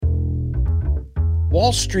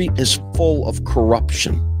Wall Street is full of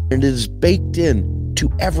corruption, and it is baked in to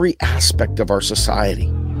every aspect of our society.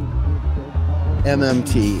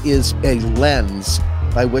 MMT is a lens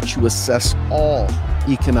by which you assess all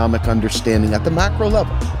economic understanding at the macro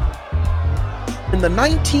level. In the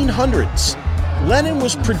 1900s, Lenin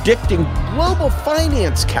was predicting global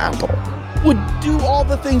finance capital would do all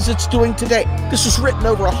the things it's doing today. This was written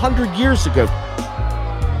over 100 years ago.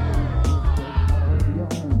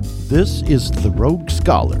 This is The Rogue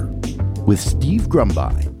Scholar with Steve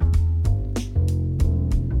Grumbine.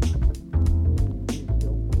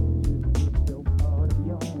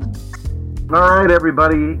 All right,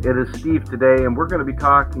 everybody, it is Steve today, and we're going to be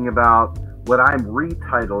talking about what I'm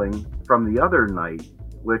retitling from the other night,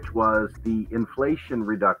 which was the Inflation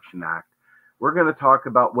Reduction Act. We're going to talk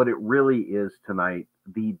about what it really is tonight,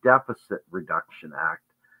 the Deficit Reduction Act.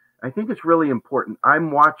 I think it's really important. I'm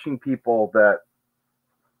watching people that,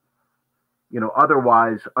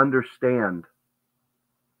 otherwise understand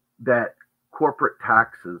that corporate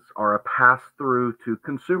taxes are a pass-through to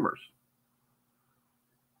consumers.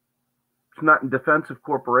 It's not in defense of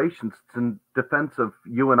corporations, it's in defense of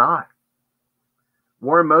you and I.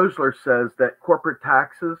 Warren Mosler says that corporate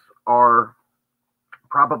taxes are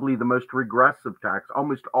probably the most regressive tax,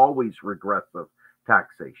 almost always regressive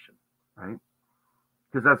taxation, right?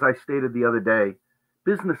 Because as I stated the other day,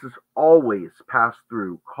 businesses always pass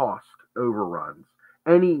through cost overruns,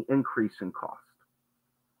 any increase in cost.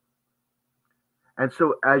 And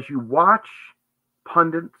so as you watch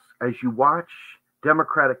pundits, as you watch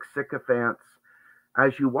Democratic sycophants,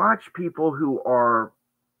 as you watch people who are,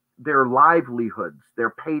 their livelihoods, their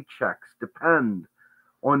paychecks depend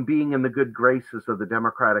on being in the good graces of the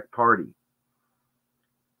Democratic Party,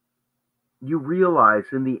 you realize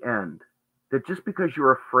in the end that just because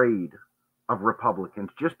you're afraid of Republicans,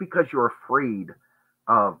 just because you're afraid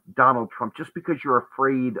of Donald Trump, just because you're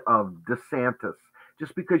afraid of DeSantis,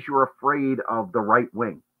 just because you're afraid of the right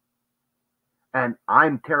wing, and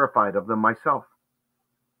I'm terrified of them myself,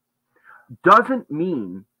 doesn't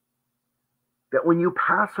mean that when you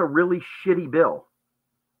pass a really shitty bill,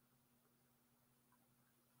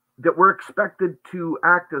 that we're expected to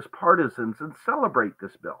act as partisans and celebrate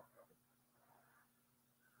this bill.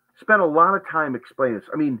 Spent a lot of time explaining this.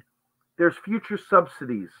 I mean, there's future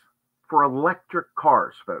subsidies for electric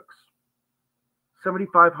cars, folks.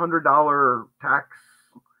 $7,500 tax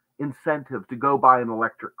incentive to go buy an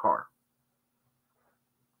electric car.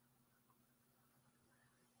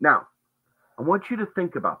 Now, I want you to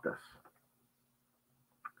think about this.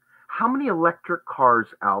 How many electric cars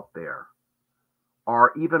out there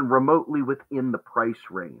are even remotely within the price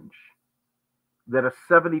range that a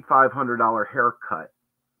 $7,500 haircut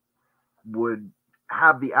would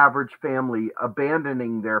have the average family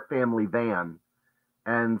abandoning their family van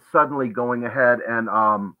and suddenly going ahead and,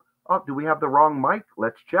 oh, do we have the wrong mic?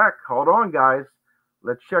 Let's check. Hold on, guys.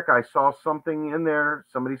 Let's check. I saw something in there.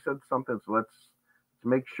 Somebody said something. So let's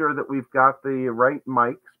make sure that we've got the right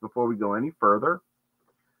mics before we go any further.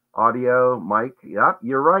 Audio, mic. Yep,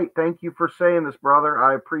 you're right. Thank you for saying this, brother.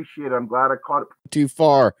 I appreciate it. I'm glad I caught it. Too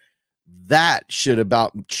far. That should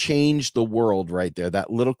about change the world right there. That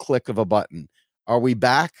little click of a button. Are we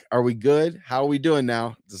back? Are we good? How are we doing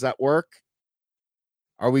now? Does that work?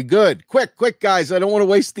 Are we good? Quick, guys. I don't want to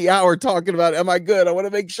waste the hour talking about, am I good? I want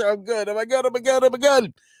to make sure I'm good. Am I good? Am I good? Am I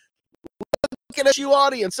good? Looking at you,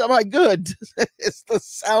 audience. Am I good? Is the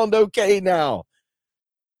sound okay now?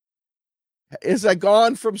 Is I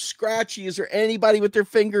gone from scratchy? Is there anybody with their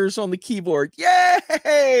fingers on the keyboard?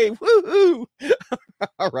 Yay! Woohoo!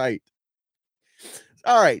 All right.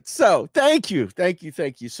 So thank you.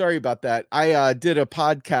 Sorry about that. I did a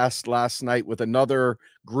podcast last night with another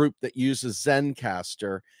group that uses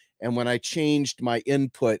Zencaster. And when I changed my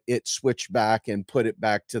input, it switched back and put it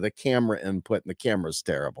back to the camera input, and the camera's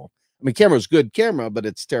terrible. I mean, camera's good camera, but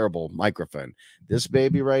it's terrible microphone. This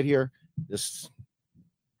baby right here, this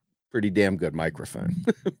pretty damn good microphone.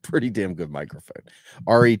 Pretty damn good microphone.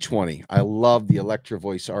 RE20. I love the Electro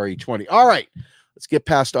Voice RE20. All right. Let's get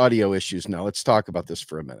past audio issues now. Let's talk about this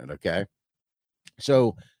for a minute, okay?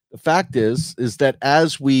 So the fact is that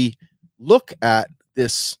as we look at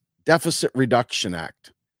this Deficit Reduction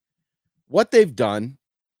Act, what they've done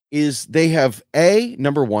is they have,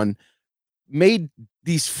 number one, made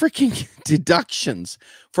these freaking deductions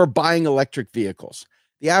for buying electric vehicles.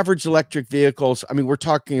 The average electric vehicles, I mean, we're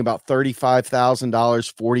talking about $35,000,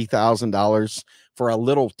 $40,000 for a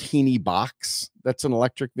little teeny box that's an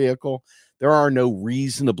electric vehicle. There are no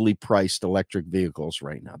reasonably priced electric vehicles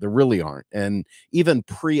right now. There really aren't. And even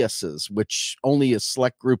Priuses, which only a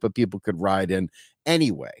select group of people could ride in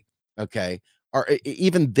anyway, okay, are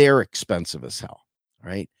even they're expensive as hell.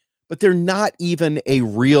 right? But they're not even a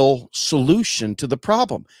real solution to the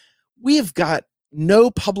problem. We have got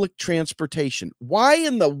no public transportation. Why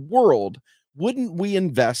in the world wouldn't we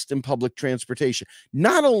invest in public transportation?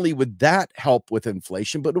 Not only would that help with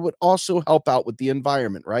inflation, but it would also help out with the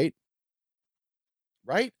environment, right?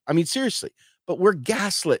 Right? I mean, seriously. But we're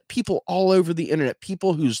gaslit. People all over the internet,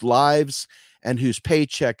 people whose lives and whose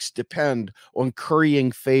paychecks depend on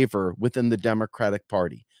currying favor within the Democratic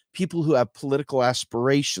Party, people who have political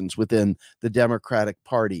aspirations within the Democratic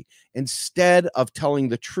Party, instead of telling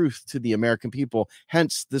the truth to the American people,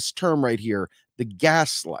 hence this term right here, the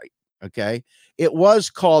gaslight. Okay. It was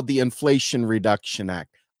called the Inflation Reduction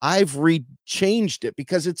Act. I've changed it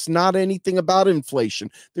because it's not anything about inflation.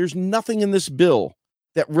 There's nothing in this bill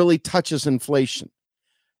that really touches inflation.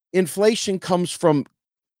 Inflation comes from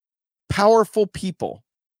powerful people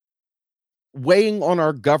weighing on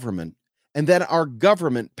our government, and then our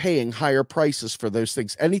government paying higher prices for those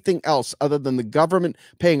things. Anything else other than the government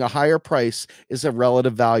paying a higher price is a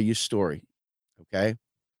relative value story. Okay.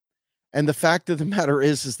 And the fact of the matter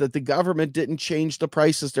is that the government didn't change the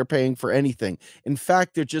prices they're paying for anything. In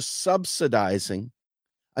fact, they're just subsidizing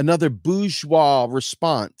another bourgeois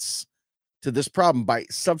response to this problem by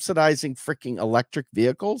subsidizing freaking electric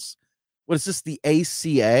vehicles. What is this, the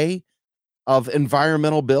ACA of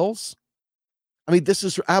environmental bills? I mean, this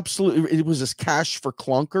is absolutely, it was this cash for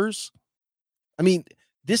clunkers. I mean,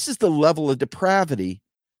 this is the level of depravity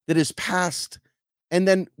that is passed. And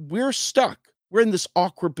then we're stuck. We're in this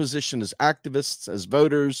awkward position as activists, as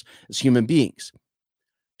voters, as human beings.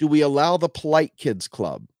 Do we allow the polite kids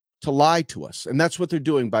club to lie to us? And that's what they're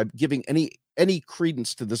doing by giving any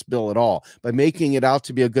credence to this bill at all, by making it out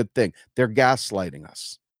to be a good thing. They're gaslighting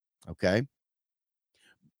us. Okay.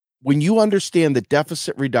 When you understand that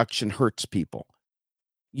deficit reduction hurts people,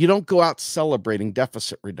 you don't go out celebrating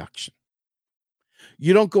deficit reduction.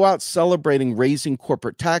 You don't go out celebrating raising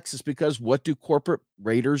corporate taxes, because what do corporate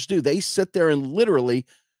raiders do? They sit there and literally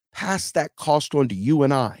pass that cost on to you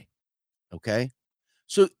and I. Okay.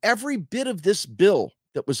 So every bit of this bill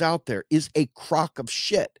that was out there is a crock of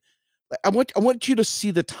shit. I want you to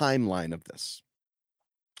see the timeline of this.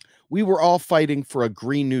 We were all fighting for a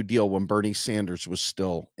Green New Deal when Bernie Sanders was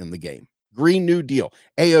still in the game. Green New Deal,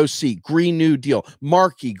 AOC, Green New Deal,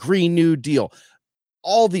 Markey, Green New Deal,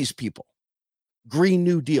 all these people, Green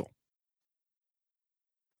New Deal.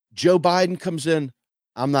 Joe Biden comes in,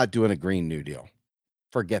 I'm not doing a Green New Deal.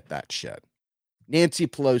 Forget that shit. Nancy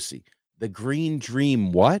Pelosi, the Green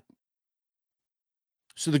Dream, what?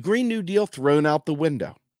 So the Green New Deal thrown out the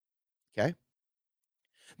window. Okay.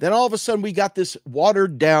 Then all of a sudden we got this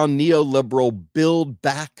watered down neoliberal build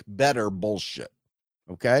back better bullshit.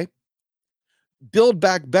 Okay. Build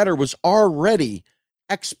Back Better was already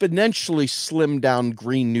exponentially slimmed down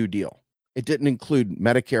Green New Deal. It didn't include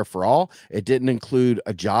Medicare for all. It didn't include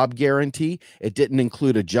a job guarantee. It didn't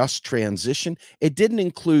include a just transition. It didn't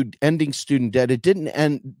include ending student debt. It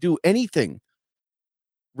didn't do anything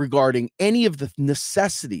regarding any of the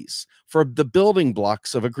necessities for the building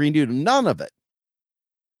blocks of a Green New Deal. None of it.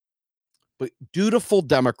 But dutiful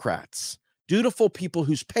Democrats, dutiful people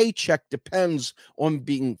whose paycheck depends on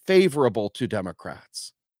being favorable to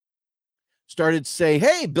Democrats, started saying,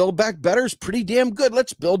 hey, Build Back Better is pretty damn good.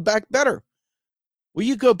 Let's build back better. Well,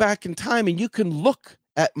 you go back in time and you can look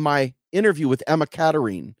at my interview with Emma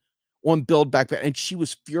Katerine on Build Back Better, and she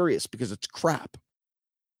was furious because it's crap.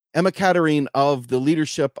 Emma Katerine of the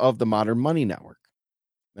leadership of the Modern Money Network.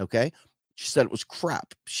 Okay. She said it was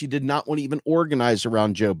crap. She did not want to even organize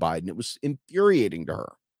around Joe Biden. It was infuriating to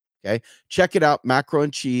her. Okay. Check it out. Macro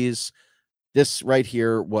and Cheese. This right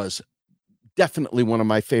here was definitely one of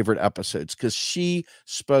my favorite episodes because she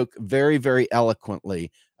spoke very, very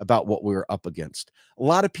eloquently about what we were up against. A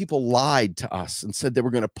lot of people lied to us and said they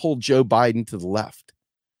were going to pull Joe Biden to the left.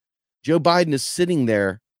 Joe Biden is sitting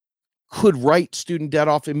there, could write student debt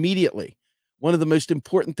off immediately. One of the most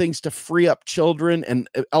important things to free up children and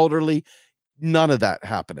elderly, none of that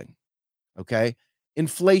happening. Okay.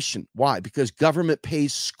 Inflation. Why? Because government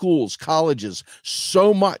pays schools, colleges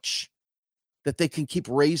so much that they can keep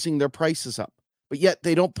raising their prices up. But yet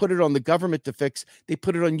they don't put it on the government to fix. They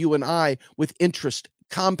put it on you and I with interest,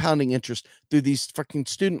 compounding interest through these fucking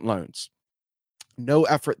student loans. No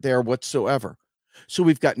effort there whatsoever. So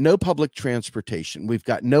we've got no public transportation. We've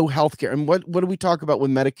got no health care. And what do we talk about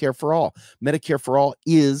with Medicare for all? Medicare for all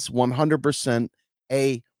is 100%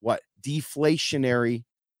 a what? Deflationary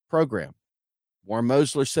program. Warren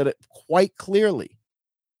Mosler said it quite clearly.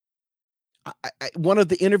 One of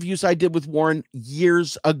the interviews I did with Warren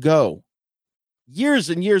years ago, years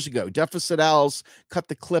and years ago, Deficit Owls cut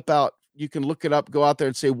the clip out. You can look it up, go out there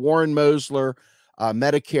and say Warren Mosler,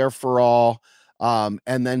 Medicare for all,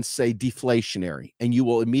 and then say deflationary. And you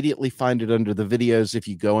will immediately find it under the videos. If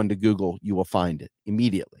you go into Google, you will find it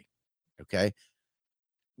immediately. Okay.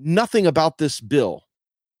 Nothing about this bill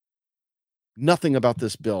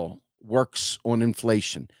works on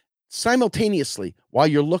inflation. Simultaneously, while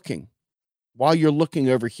you're looking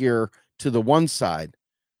over here to the one side,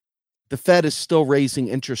 the Fed is still raising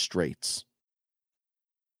interest rates.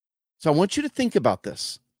 So I want you to think about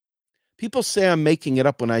this. People say I'm making it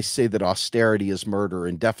up when I say that austerity is murder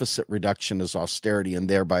and deficit reduction is austerity and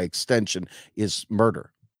thereby extension is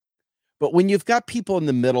murder. But when you've got people in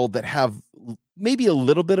the middle that have maybe a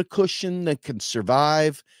little bit of cushion that can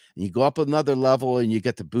survive, and you go up another level and you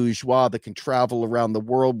get the bourgeois that can travel around the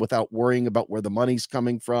world without worrying about where the money's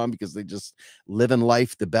coming from because they just live in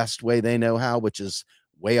life the best way they know how, which is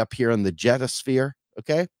way up here in the jetosphere,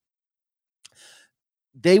 okay?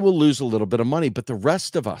 They will lose a little bit of money, but the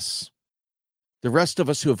rest of us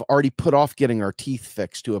who have already put off getting our teeth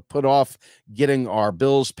fixed, who have put off getting our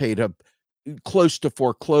bills paid up close to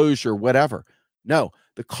foreclosure, whatever. No,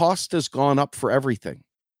 the cost has gone up for everything.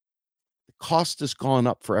 The cost has gone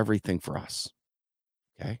up for everything for us.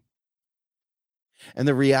 Okay. And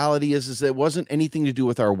the reality is it wasn't anything to do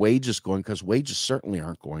with our wages going, because wages certainly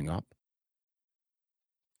aren't going up.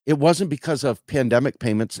 It wasn't because of pandemic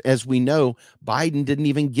payments. As we know, Biden didn't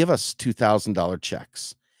even give us $2,000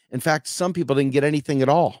 checks. In fact, some people didn't get anything at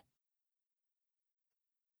all.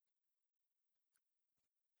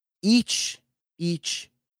 Each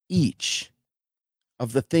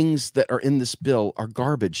of the things that are in this bill are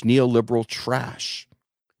garbage, neoliberal trash,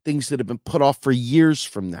 things that have been put off for years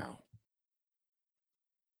from now.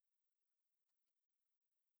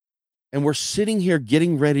 And we're sitting here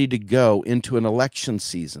getting ready to go into an election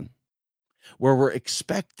season where we're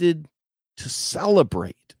expected to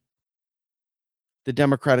celebrate the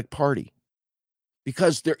Democratic Party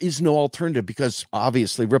because there is no alternative, because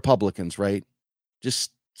obviously Republicans, right?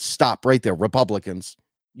 Just stop right there. Republicans.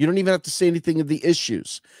 You don't even have to say anything of the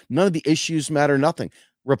issues. None of the issues matter. Nothing.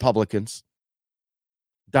 Republicans.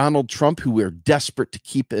 Donald Trump, who we're desperate to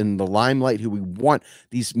keep in the limelight, who we want.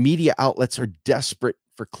 These media outlets are desperate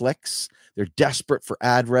for clicks. They're desperate for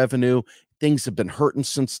ad revenue. Things have been hurting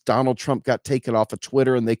since Donald Trump got taken off of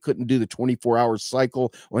Twitter and they couldn't do the 24-hour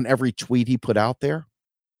cycle on every tweet he put out there.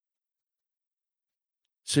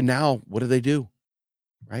 So now what do?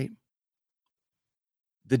 Right?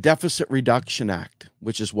 The Deficit Reduction Act,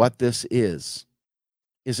 which is what this is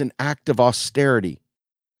an act of austerity.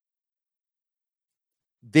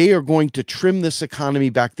 They are going to trim this economy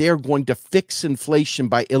back. They are going to fix inflation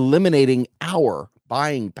by eliminating our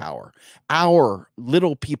buying power, our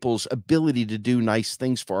little people's ability to do nice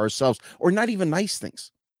things for ourselves, or not even nice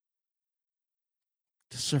things,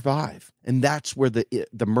 to survive. And that's where the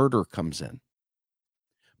murder comes in.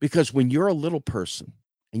 Because when you're a little person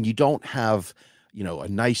and you don't have, a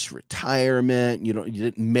nice retirement, you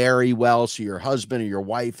didn't marry well, so your husband or your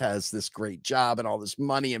wife has this great job and all this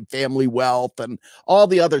money and family wealth and all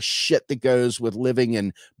the other shit that goes with living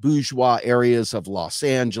in bourgeois areas of Los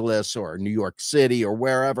Angeles or New York City or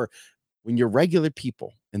wherever. When you're regular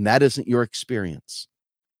people and that isn't your experience,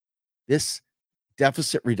 this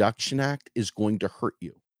Deficit Reduction Act is going to hurt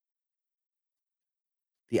you.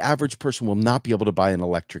 The average person will not be able to buy an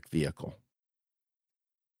electric vehicle.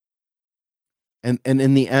 And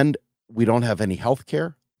in the end, we don't have any health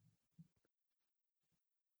care.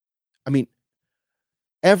 I mean,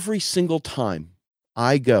 every single time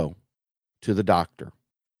I go to the doctor,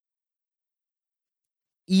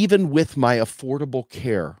 even with my affordable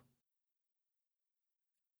care,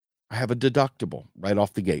 I have a deductible right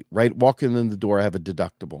off the gate. Right walking in the door, I have a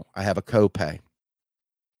deductible. I have a copay.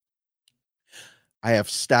 I have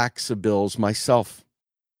stacks of bills myself.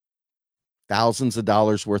 Thousands of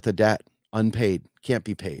dollars worth of debt, unpaid, can't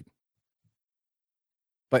be paid.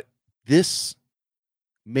 But this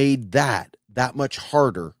made that much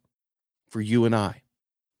harder for you and I,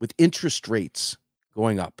 with interest rates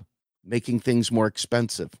going up, making things more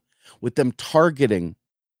expensive, with them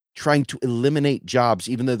trying to eliminate jobs,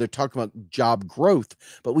 even though they're talking about job growth.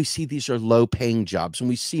 But we see these are low-paying jobs, and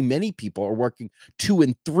we see many people are working 2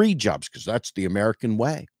 and 3 jobs because that's the American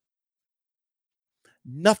way.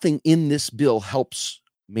 Nothing in this bill helps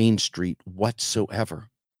Main Street whatsoever.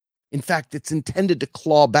 In fact, it's intended to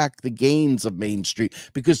claw back the gains of Main Street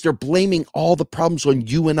because they're blaming all the problems on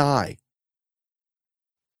you and I.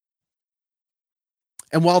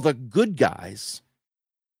 And while the good guys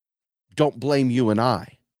don't blame you and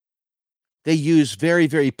I, they use very,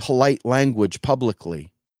 very polite language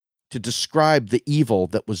publicly to describe the evil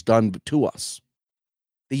that was done to us.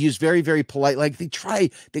 They use very, very polite, like I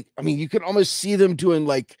mean, you can almost see them doing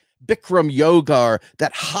like Bikram yoga or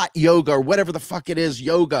that hot yoga or whatever the fuck it is,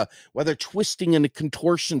 yoga, while they're twisting into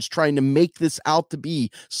contortions, trying to make this out to be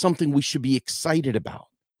something we should be excited about,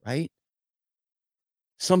 right?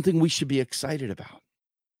 Something we should be excited about.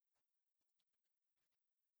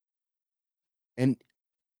 And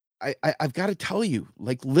I've got to tell you,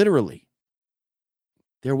 like literally,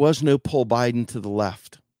 there was no pull Biden to the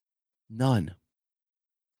left. None.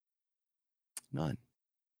 None.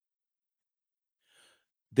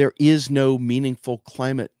 There is no meaningful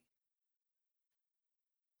climate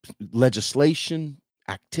legislation,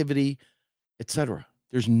 activity, etc.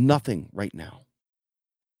 There's nothing right now.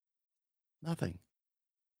 Nothing.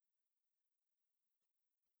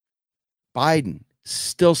 Biden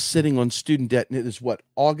still sitting on student debt, and it is what,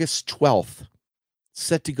 August 12th,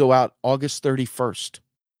 set to go out August 31st.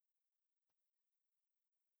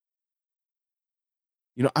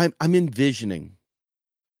 You know, I'm envisioning,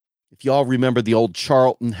 if y'all remember the old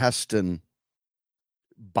Charlton Heston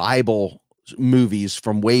Bible movies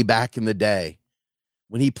from way back in the day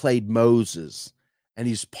when he played Moses and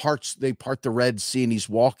they part the Red Sea and he's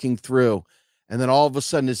walking through, and then all of a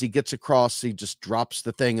sudden as he gets across, he just drops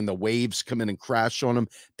the thing and the waves come in and crash on him.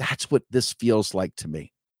 That's what this feels like to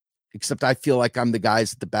me, except I feel like I'm the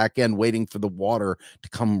guys at the back end waiting for the water to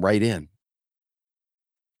come right in.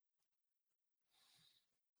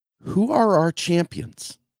 Who are our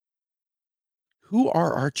champions? Who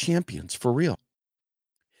are our champions for real?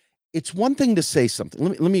 It's one thing to say something.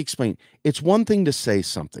 Let me explain. It's one thing to say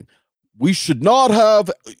something. We should not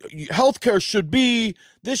have healthcare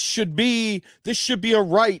this should be a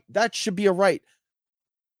right. That should be a right.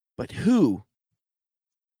 But who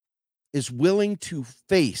is willing to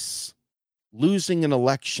face losing an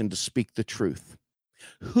election to speak the truth?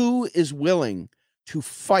 Who is willing to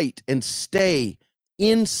fight and stay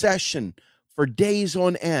in session for days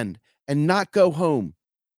on end and not go home,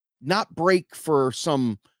 not break for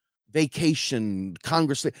some vacation,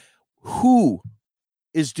 Congress? Who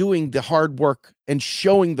is doing the hard work and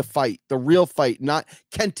showing the fight, the real fight, not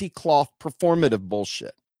Kenty cloth performative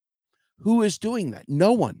bullshit? Who is doing that?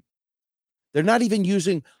 No one. They're not even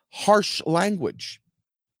using harsh language.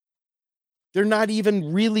 They're not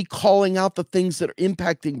even really calling out the things that are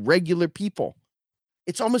impacting regular people.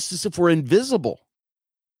 It's almost as if we're invisible.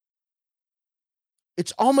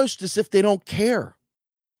 It's almost as if they don't care.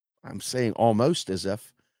 I'm saying almost as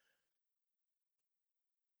if.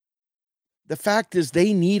 The fact is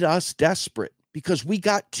they need us desperate because we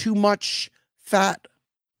got too much fat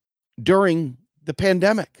during the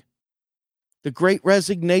pandemic. The Great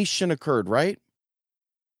Resignation occurred, right?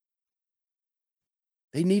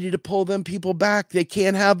 They needed to pull them people back. They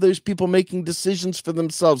can't have those people making decisions for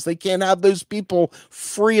themselves. They can't have those people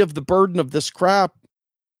free of the burden of this crap.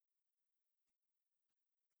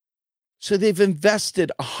 So they've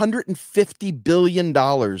invested $150 billion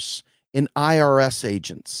in IRS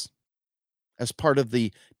agents as part of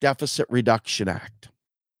the Deficit Reduction Act.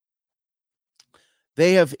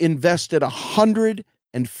 They have invested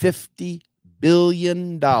 $150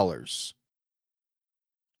 billion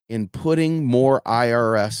in putting more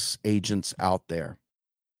IRS agents out there.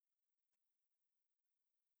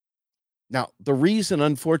 Now, the reason,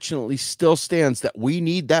 unfortunately, still stands that we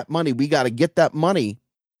need that money. We got to get that money,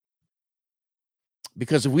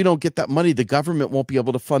 because if we don't get that money, the government won't be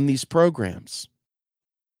able to fund these programs.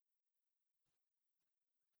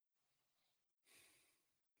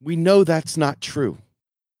 We know that's not true.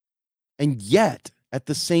 And yet, at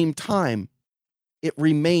the same time, it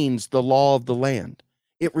remains the law of the land.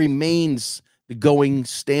 It remains the going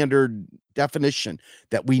standard definition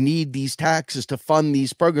that we need these taxes to fund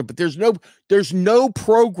these programs. But there's no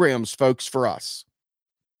programs, folks, for us.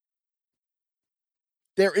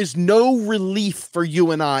 There is no relief for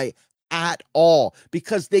you and I at all,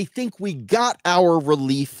 because they think we got our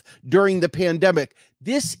relief during the pandemic.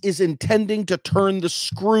 This is intending to turn the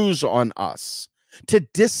screws on us, to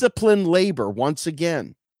discipline labor once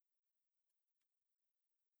again.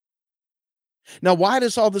 Now, why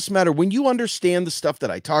does all this matter? When you understand the stuff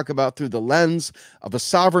that I talk about through the lens of a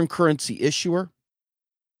sovereign currency issuer,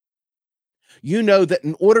 you know that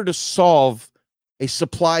in order to solve a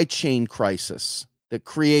supply chain crisis that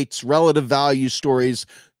creates relative value stories,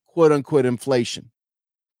 quote unquote, inflation.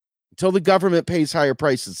 Until the government pays higher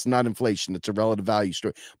prices, it's not inflation, it's a relative value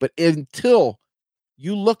story. But until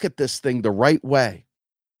you look at this thing the right way,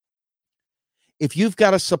 if you've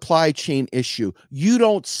got a supply chain issue, you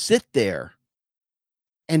don't sit there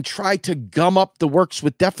and try to gum up the works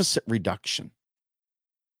with deficit reduction.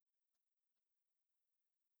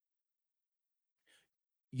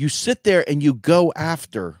 you sit there and you go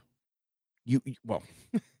after well,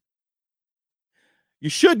 you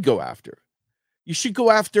should go after. You should go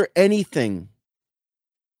after anything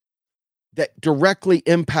that directly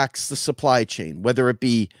impacts the supply chain, whether it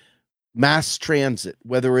be mass transit,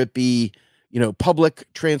 whether it be, public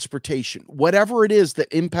transportation, whatever it is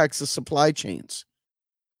that impacts the supply chains.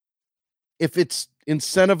 If it's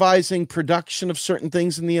incentivizing production of certain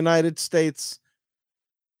things in the United States,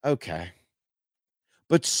 okay.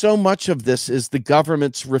 But so much of this is the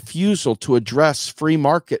government's refusal to address free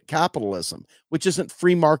market capitalism, which isn't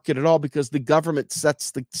free market at all because the government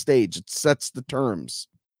sets the stage, it sets the terms.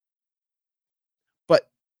 But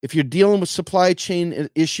if you're dealing with supply chain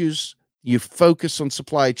issues, you focus on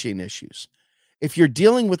supply chain issues. If you're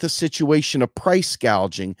dealing with a situation of price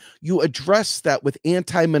gouging, you address that with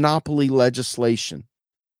anti-monopoly legislation.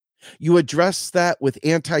 You address that with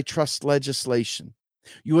antitrust legislation.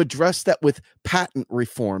 You address that with patent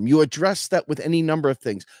reform. You address that with any number of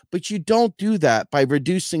things. But you don't do that by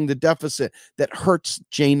reducing the deficit that hurts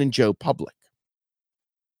Jane and Joe Public.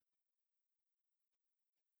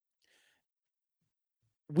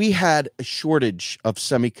 We had a shortage of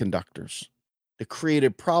semiconductors that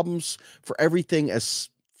created problems for everything as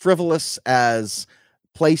frivolous as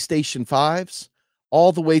PlayStation 5s,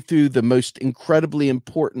 all the way through the most incredibly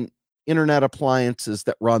important internet appliances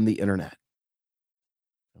that run the internet.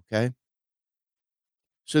 Okay?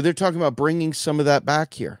 So they're talking about bringing some of that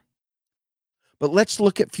back here. But let's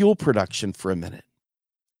look at fuel production for a minute.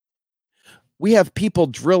 We have people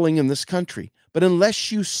drilling in this country, but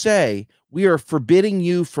unless you say we are forbidding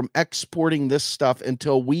you from exporting this stuff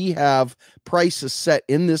until we have prices set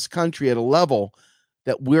in this country at a level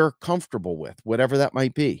that we're comfortable with, whatever that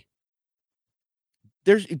might be.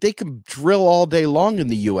 They can drill all day long in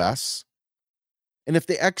the U.S., and if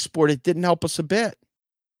they export, it didn't help us a bit.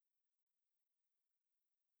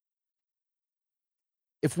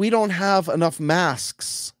 If we don't have enough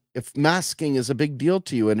masks, if masking is a big deal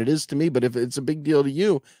to you, and it is to me, but if it's a big deal to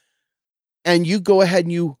you, and you go ahead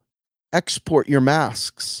and you export your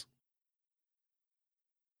masks,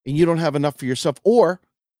 and you don't have enough for yourself, or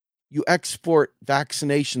you export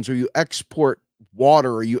vaccinations, or you export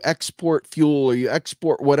water, or you export fuel, or you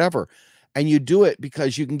export whatever, and you do it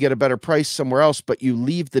because you can get a better price somewhere else, but you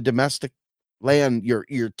leave the domestic land,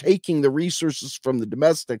 you're taking the resources from the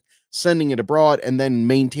domestic, sending it abroad, and then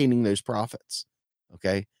maintaining those profits.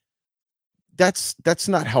 Okay. That's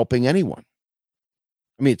not helping anyone.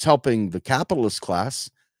 I mean, it's helping the capitalist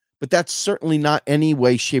class, but that's certainly not any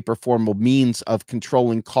way, shape, or form a means of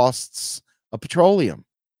controlling costs of petroleum.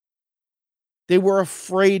 They were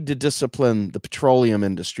afraid to discipline the petroleum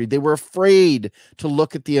industry. They were afraid to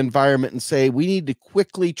look at the environment and say, we need to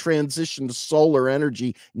quickly transition to solar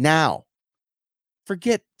energy now.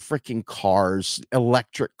 Forget freaking cars,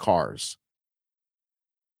 electric cars.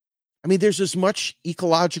 I mean, there's as much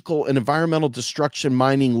ecological and environmental destruction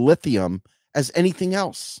mining lithium as anything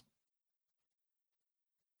else.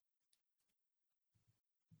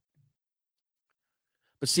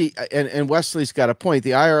 But see, and Wesley's got a point.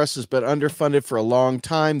 The IRS has been underfunded for a long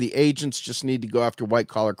time. The agents just need to go after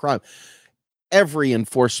white-collar crime. Every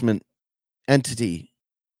enforcement entity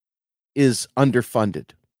is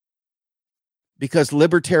underfunded because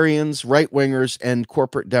libertarians, right-wingers, and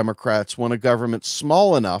corporate Democrats want a government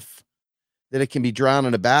small enough that it can be drowned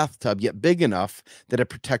in a bathtub, yet big enough that it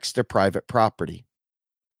protects their private property.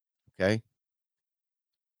 Okay?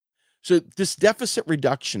 So this Deficit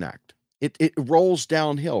Reduction Act, it rolls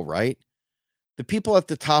downhill, right? The people at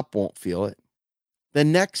the top won't feel it. The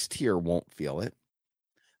next tier won't feel it.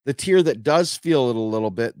 The tier that does feel it a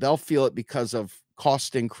little bit, they'll feel it because of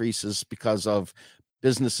cost increases, because of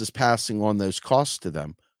businesses passing on those costs to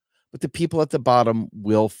them. But the people at the bottom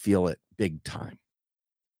will feel it big time.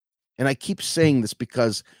 And I keep saying this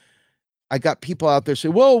because I got people out there say,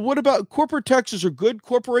 well, what about corporate taxes are good?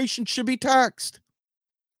 Corporations should be taxed.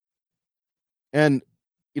 And,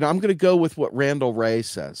 I'm going to go with what Randall Wray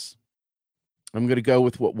says. I'm going to go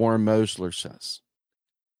with what Warren Mosler says.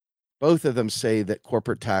 Both of them say that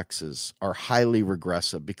corporate taxes are highly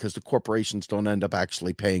regressive because the corporations don't end up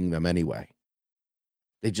actually paying them anyway.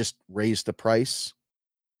 They just raise the price,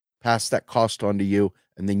 pass that cost on to you,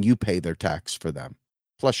 and then you pay their tax for them,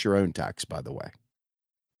 plus your own tax, by the way.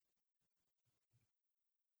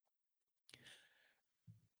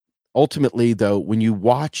 Ultimately, though, when you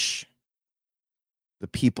watch the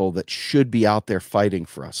people that should be out there fighting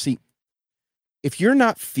for us, see, if you're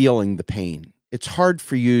not feeling the pain, it's hard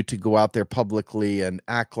for you to go out there publicly and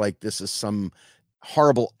act like this is some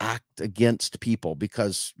horrible act against people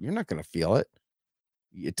because you're not going to feel it.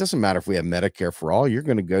 It doesn't matter if we have Medicare for all, you're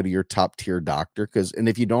going to go to your top tier doctor and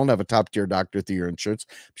if you don't have a top tier doctor through your insurance,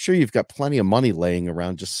 I'm sure you've got plenty of money laying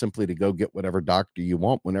around just simply to go get whatever doctor you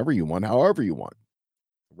want, whenever you want, however you want.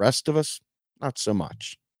 The rest of us, not so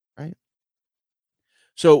much, right?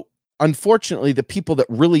 So, unfortunately, the people that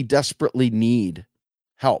really desperately need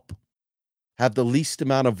help have the least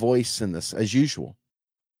amount of voice in this, as usual.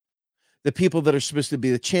 The people that are supposed to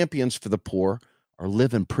be the champions for the poor are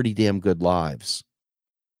living pretty damn good lives.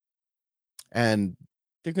 And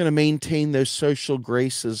they're going to maintain those social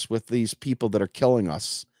graces with these people that are killing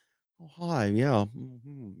us. Oh, hi. Yeah.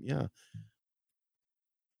 Yeah.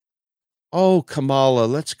 Oh, Kamala,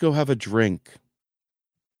 let's go have a drink.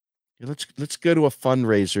 Let's go to a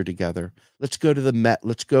fundraiser together. Let's go to the Met.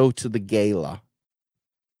 Let's go to the gala.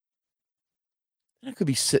 I could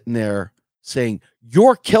be sitting there saying,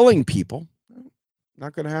 you're killing people.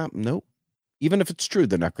 Not going to happen. Nope. Even if it's true,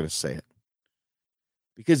 they're not going to say it.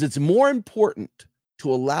 Because it's more important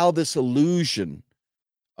to allow this illusion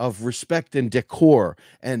of respect and decor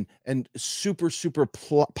and super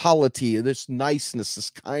polity, this niceness, this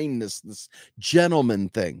kindness, this gentleman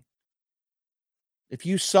thing. If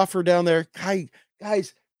you suffer down there,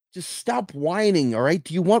 guys, just stop whining, all right?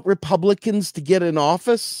 Do you want Republicans to get in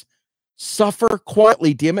office? Suffer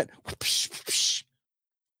quietly, damn it. Just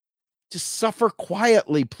suffer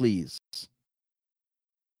quietly, please.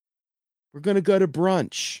 We're going to go to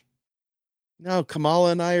brunch. No,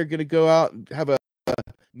 Kamala and I are going to go out and have a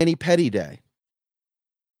mini petty day.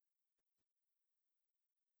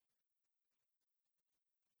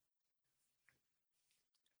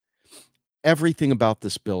 Everything about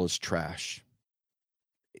this bill is trash.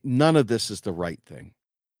 None of this is the right thing.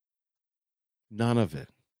 None of it.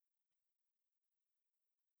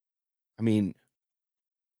 I mean,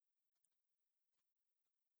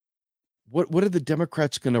 what are the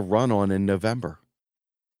Democrats going to run on in November?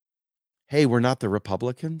 Hey, we're not the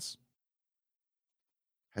Republicans?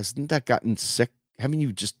 Hasn't that gotten sick? Haven't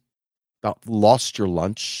you just about lost your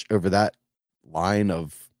lunch over that line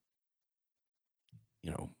of,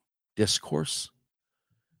 discourse?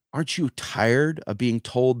 Aren't you tired of being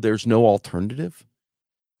told there's no alternative?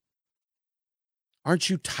 Aren't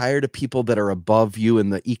you tired of people that are above you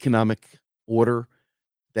in the economic order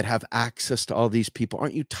that have access to all these people?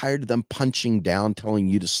 Aren't you tired of them punching down, telling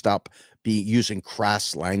you to stop using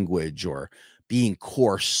crass language or being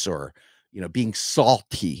coarse or, being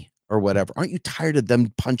salty or whatever? Aren't you tired of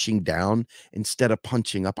them punching down instead of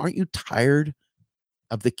punching up? Aren't you tired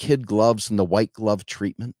of the kid gloves and the white glove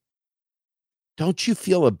treatment? Don't you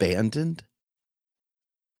feel abandoned?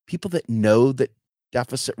 People that know that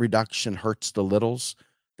deficit reduction hurts the littles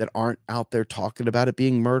that aren't out there talking about it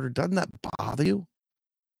being murdered, doesn't that bother you?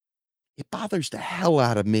 It bothers the hell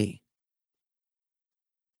out of me.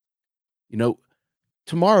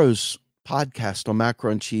 Tomorrow's podcast on Macro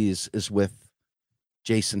and Cheese is with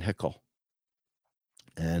Jason Hickel.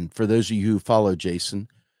 And for those of you who follow Jason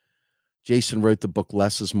wrote the book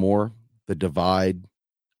Less is More, The Divide.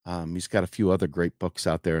 He's got a few other great books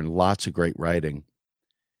out there and lots of great writing.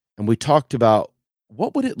 And we talked about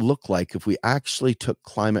what would it look like if we actually took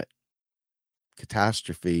climate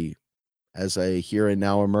catastrophe as a here and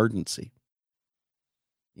now emergency.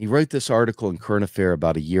 He wrote this article in Current Affair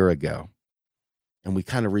about a year ago, and we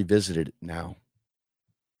kind of revisited it now.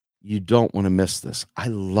 You don't want to miss this. I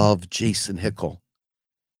love Jason Hickel.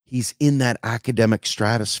 He's in that academic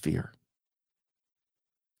stratosphere.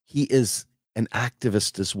 He is an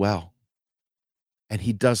activist as well, and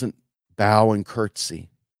he doesn't bow and curtsy.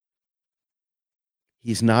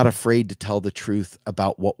 He's not afraid to tell the truth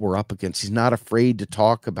about what we're up against. He's not afraid to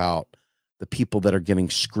talk about the people that are getting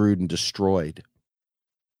screwed and destroyed.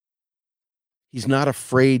 He's not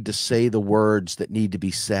afraid to say the words that need to be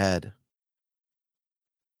said.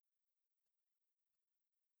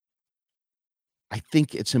 I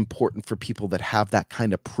think it's important for people that have that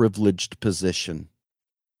kind of privileged position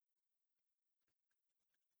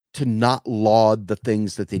to not laud the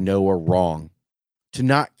things that they know are wrong, to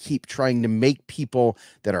not keep trying to make people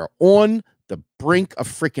that are on the brink of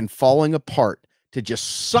freaking falling apart to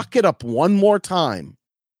just suck it up one more time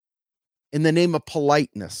in the name of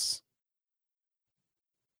politeness.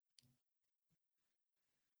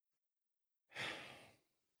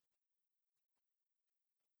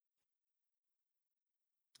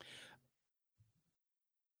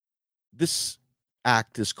 This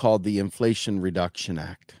act is called the Inflation Reduction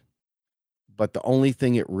Act. But the only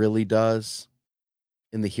thing it really does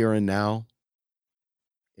in the here and now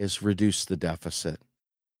is reduce the deficit.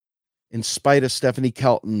 In spite of Stephanie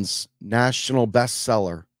Kelton's national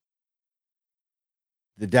bestseller,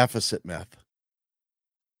 The Deficit Myth,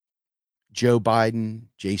 Joe Biden,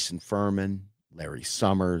 Jason Furman, Larry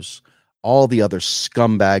Summers, all the other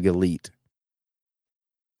scumbag elite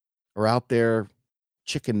are out there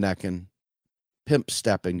chicken necking, pimp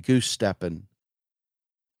stepping, goose stepping,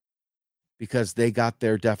 because they got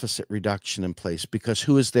their deficit reduction in place. Because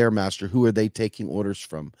who is their master? Who are they taking orders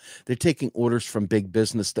from? They're taking orders from big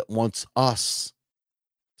business that wants us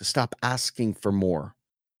to stop asking for more.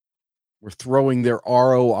 We're throwing their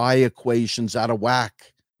ROI equations out of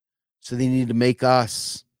whack. So they need to make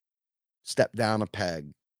us step down a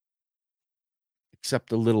peg,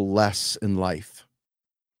 accept a little less in life.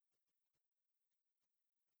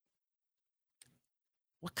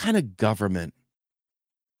 What kind of government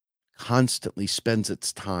constantly spends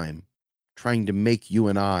its time trying to make you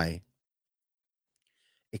and I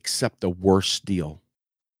accept a worse deal,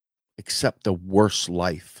 accept a worse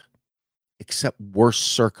life, accept worse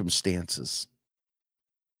circumstances?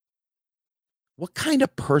 What kind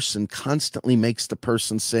of person constantly makes the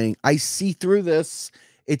person saying, I see through this,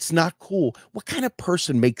 it's not cool? What kind of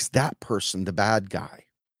person makes that person the bad guy?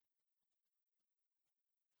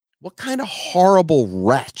 What kind of horrible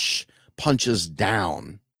wretch punches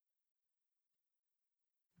down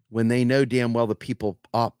when they know damn well the people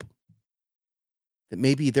up that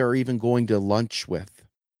maybe they're even going to lunch with,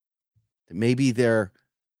 that maybe they're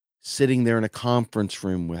sitting there in a conference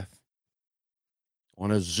room with, on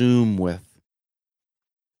a Zoom with?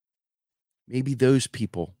 Maybe those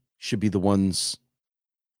people should be the ones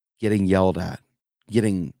getting yelled at,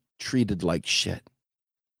 getting treated like shit.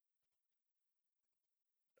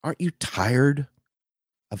 Aren't you tired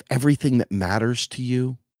of everything that matters to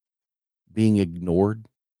you being ignored?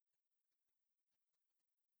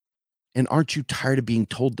 And aren't you tired of being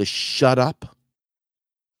told to shut up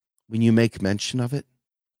when you make mention of it?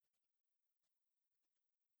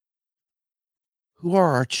 Who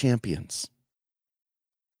are our champions?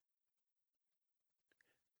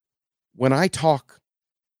 When I talk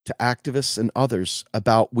to activists and others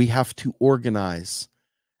about we have to organize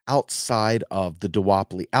outside of the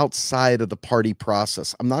duopoly, outside of the party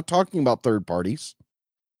process, I'm not talking about third parties.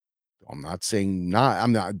 I'm not saying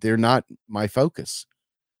they're not my focus.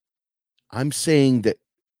 I'm saying that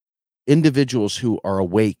individuals who are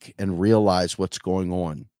awake and realize what's going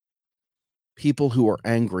on, people who are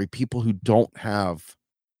angry, people who don't have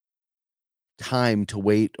time to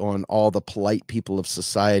wait on all the polite people of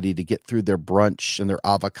society to get through their brunch and their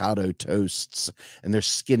avocado toasts and their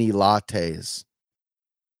skinny lattes,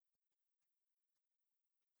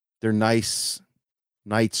 their nice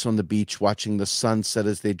nights on the beach watching the sunset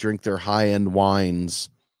as they drink their high-end wines,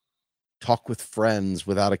 talk with friends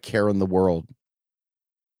without a care in the world.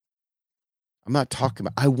 I'm not talking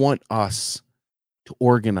about, I want us to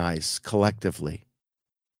organize collectively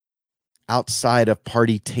outside of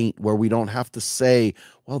party taint, where we don't have to say,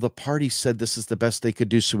 well, the party said this is the best they could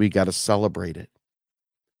do, so we got to celebrate it.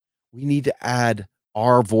 We need to add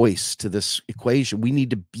our voice to this equation. We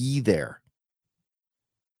need to be there.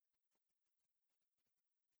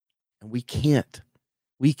 And we can't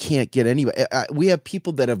get anybody. We have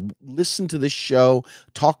people that have listened to this show,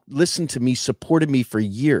 listened to me, supported me for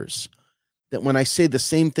years, that when I say the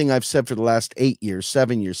same thing I've said for the last 8 years,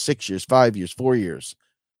 7 years, 6 years, 5 years, 4 years,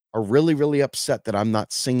 are really, really upset that I'm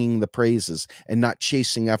not singing the praises and not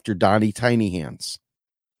chasing after Donnie Tiny Hands.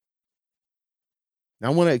 Now,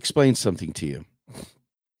 I want to explain something to you.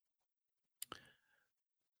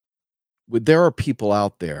 There are people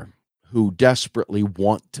out there who desperately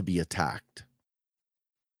want to be attacked.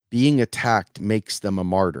 Being attacked makes them a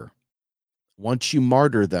martyr. Once you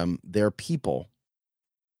martyr them, their people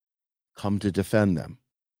come to defend them.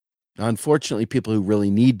 Now, unfortunately, people who really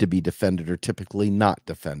need to be defended are typically not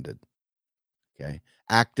defended. Okay.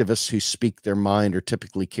 Activists who speak their mind are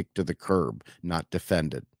typically kicked to the curb, not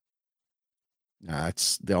defended. Now,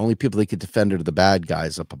 it's the only people they could defend are the bad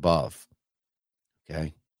guys up above.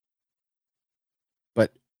 Okay.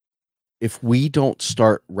 But if we don't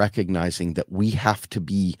start recognizing that we have to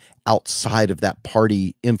be outside of that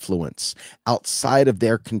party influence, outside of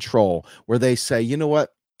their control, where they say, you know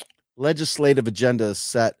what, legislative agenda is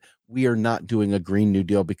set, we are not doing a Green New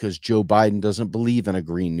Deal because Joe Biden doesn't believe in a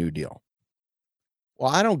Green New Deal. Well,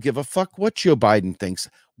 I don't give a fuck what Joe Biden thinks.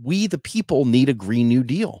 We, the people, need a Green New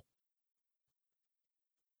Deal.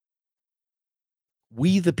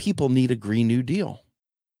 We, the people, need a Green New Deal.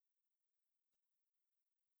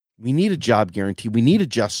 We need a job guarantee. We need a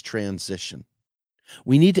just transition.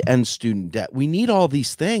 We need to end student debt. We need all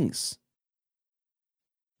these things.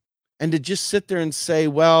 And to just sit there and say,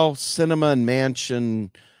 well, Cinema and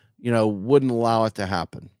Manchin, wouldn't allow it to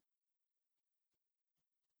happen.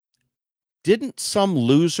 Didn't some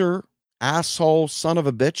loser asshole son of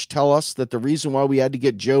a bitch tell us that the reason why we had to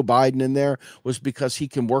get Joe Biden in there was because he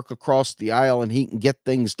can work across the aisle and he can get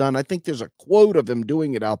things done? I think there's a quote of him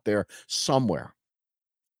doing it out there somewhere.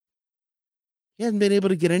 He hasn't been able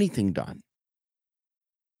to get anything done.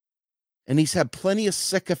 And he's had plenty of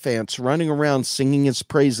sycophants running around singing his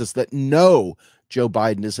praises that know Joe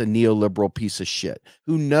Biden is a neoliberal piece of shit,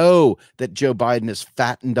 who know that Joe Biden has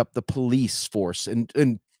fattened up the police force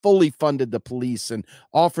and fully funded the police and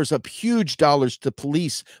offers up huge dollars to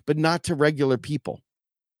police, but not to regular people.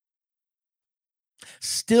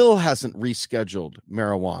 Still hasn't rescheduled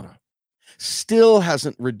marijuana. Still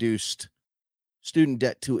hasn't reduced student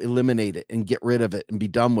debt to eliminate it and get rid of it and be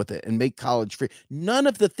done with it and make college free. None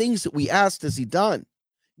of the things that we asked has he done.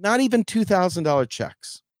 Not even $2,000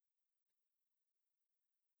 checks.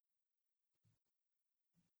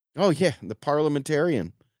 Oh, yeah, the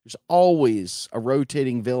parliamentarian. There's always a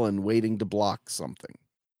rotating villain waiting to block something.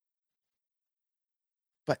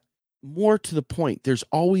 But more to the point, there's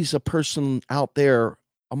always a person out there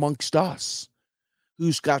amongst us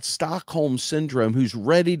who's got Stockholm syndrome, who's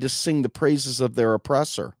ready to sing the praises of their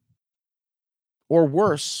oppressor. Or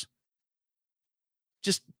worse,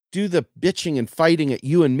 just do the bitching and fighting at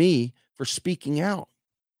you and me for speaking out.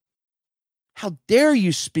 How dare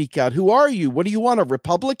you speak out? Who are you? What do you want, a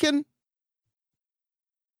Republican?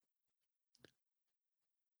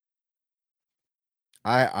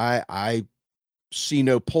 I see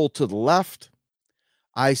no pull to the left.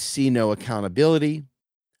 I see no accountability.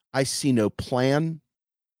 I see no plan.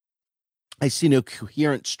 I see no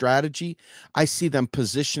coherent strategy. I see them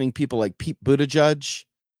positioning people like Pete Buttigieg,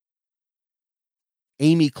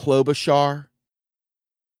 Amy Klobuchar,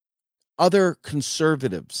 other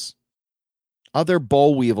conservatives, other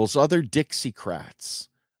boll weevils, other Dixiecrats,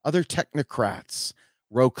 other technocrats.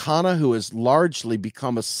 Ro Khanna, who has largely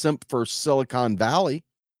become a simp for Silicon Valley.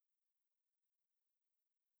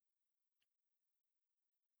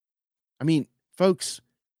 I mean, folks,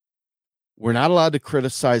 we're not allowed to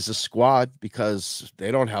criticize a squad because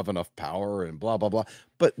they don't have enough power and blah, blah, blah.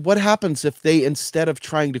 But what happens if they, instead of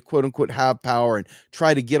trying to quote unquote have power and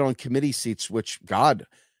try to get on committee seats, which God,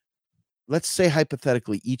 let's say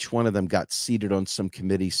hypothetically, each one of them got seated on some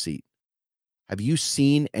committee seat. Have you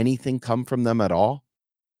seen anything come from them at all?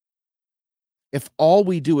 If all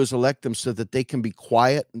we do is elect them so that they can be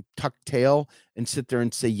quiet and tuck tail and sit there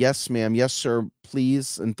and say, yes, ma'am, yes, sir,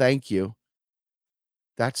 please, and thank you.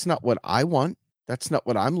 That's not what I want. That's not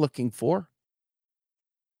what I'm looking for.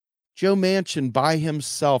 Joe Manchin by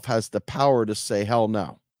himself has the power to say, hell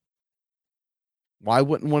no. Why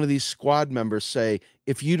wouldn't one of these squad members say,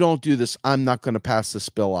 if you don't do this, I'm not going to pass this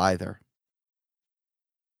bill either?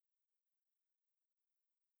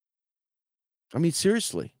 I mean,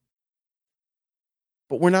 seriously.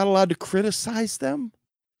 But we're not allowed to criticize them?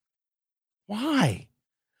 Why?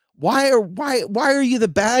 Why are you the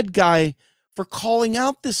bad guy for calling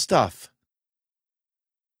out this stuff?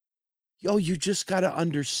 Yo, you just got to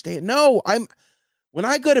understand. No, when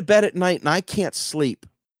I go to bed at night and I can't sleep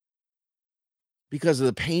because of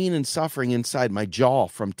the pain and suffering inside my jaw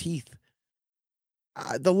from teeth,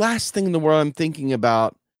 the last thing in the world I'm thinking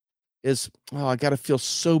about is, oh, I got to feel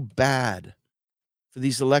so bad for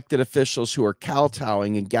these elected officials who are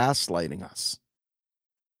kowtowing and gaslighting us.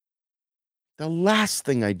 The last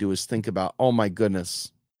thing I do is think about, oh my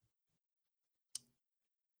goodness,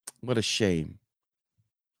 what a shame.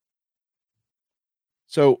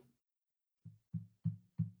 So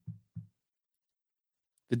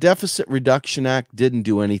the Deficit Reduction Act didn't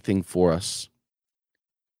do anything for us.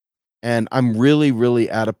 And I'm really, really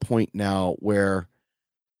at a point now where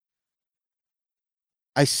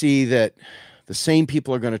I see that the same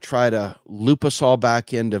people are going to try to loop us all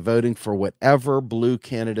back into voting for whatever blue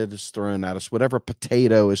candidate is thrown at us, whatever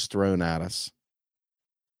potato is thrown at us.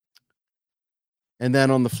 And then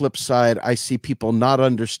on the flip side, I see people not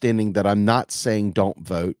understanding that I'm not saying don't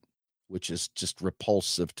vote, which is just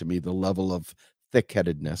repulsive to me, the level of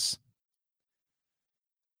thick-headedness.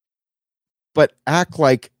 But act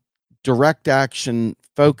like direct action,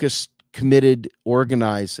 focused, committed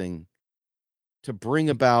organizing to bring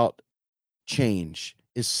about change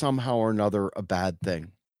is somehow or another a bad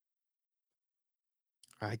thing.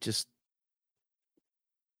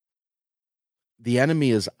 The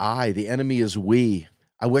enemy is the enemy is we.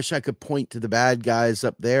 I wish I could point to the bad guys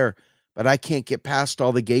up there, but I can't get past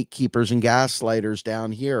all the gatekeepers and gaslighters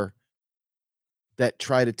down here that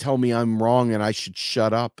try to tell me I'm wrong and I should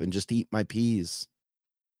shut up and just eat my peas.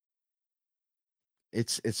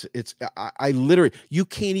 I literally, you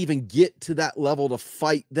can't even get to that level to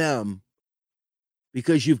fight them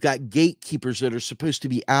because you've got gatekeepers that are supposed to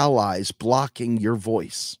be allies blocking your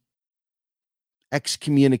voice.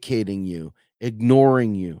 excommunicating you,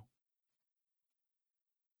 ignoring you,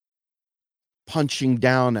 punching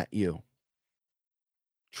down at you,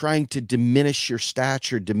 trying to diminish your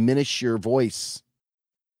stature, diminish your voice.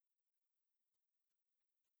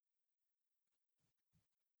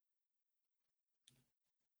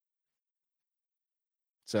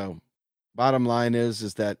 So, bottom line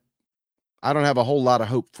is that I don't have a whole lot of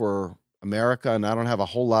hope for America, and I don't have a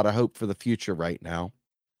whole lot of hope for the future right now.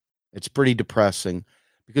 It's pretty depressing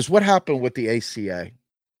because what happened with the ACA?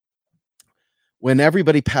 When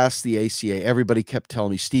everybody passed the ACA, everybody kept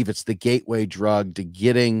telling me, Steve, it's the gateway drug to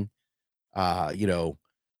getting, you know,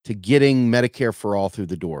 to getting Medicare for all through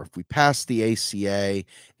the door. If we pass the ACA,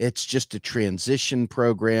 it's just a transition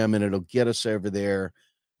program, and it'll get us over there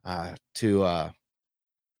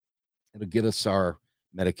it'll get us our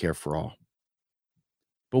Medicare for all.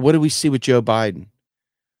 But what do we see with Joe Biden?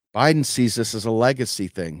 Biden sees this as a legacy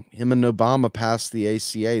thing. Him and Obama passed the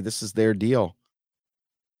ACA. This is their deal.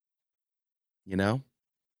 You know?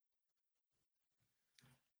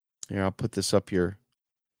 Here, I'll put this up here.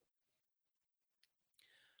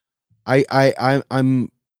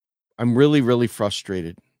 I'm really, really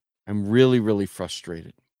frustrated. I'm really, really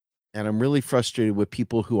frustrated. And I'm really frustrated with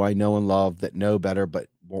people who I know and love that know better but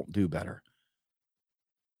won't do better.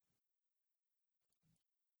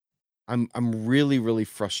 I'm really, really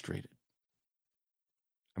frustrated.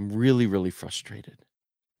 I'm really, really frustrated.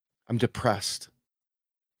 I'm depressed.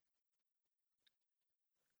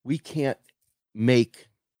 We can't make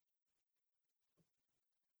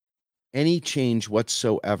any change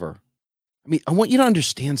whatsoever. I mean, I want you to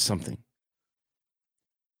understand something.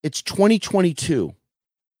 It's 2022.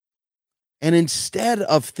 And instead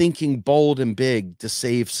of thinking bold and big to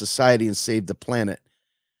save society and save the planet,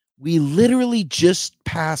 we literally just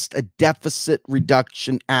passed a deficit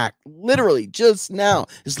reduction act. Literally, just now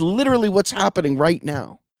is literally what's happening right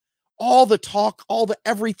now. All the talk, all the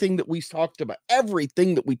everything that we talked about,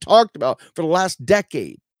 everything that we talked about for the last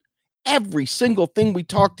decade, every single thing we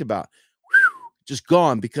talked about, just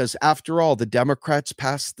gone because after all, the Democrats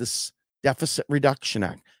passed this deficit reduction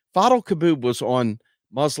act. Fadl Kaboub was on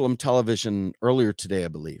Muslim television earlier today, I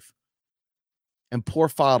believe. And poor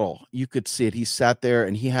Fadl, you could see it. He sat there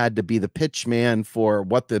and he had to be the pitch man for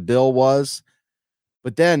what the bill was.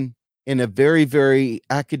 But then, in a very, very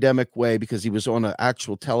academic way, because he was on an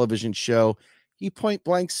actual television show, he point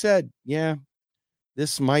blank said, yeah,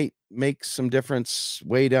 this might make some difference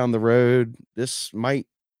way down the road. This might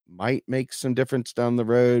make some difference down the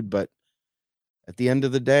road. But at the end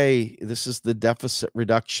of the day, this is the Deficit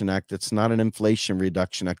Reduction Act. It's not an Inflation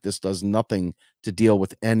Reduction Act. This does nothing to deal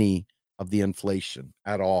with any of the inflation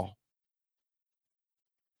at all.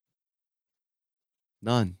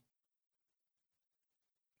 None.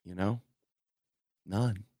 You know?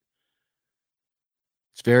 None.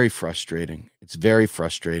 It's very frustrating. It's very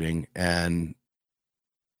frustrating. And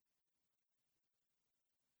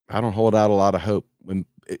I don't hold out a lot of hope. When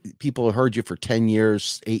people heard you for 10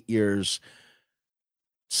 years, 8 years,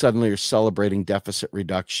 suddenly you're celebrating deficit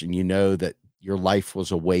reduction. You know that your life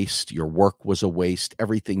was a waste. Your work was a waste.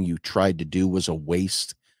 Everything you tried to do was a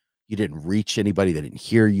waste. You didn't reach anybody. They didn't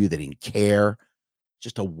hear you. They didn't care.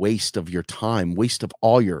 Just a waste of your time, waste of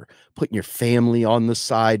all your putting your family on the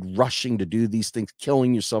side, rushing to do these things,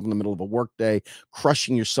 killing yourself in the middle of a workday,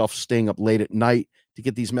 crushing yourself, staying up late at night to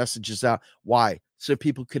get these messages out. Why? So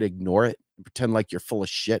people could ignore it and pretend like you're full of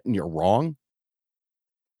shit and you're wrong.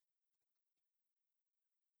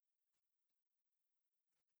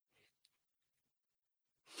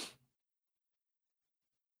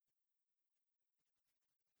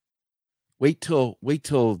 Wait till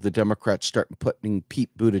the Democrats start putting Pete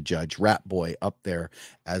Buttigieg, rat boy, up there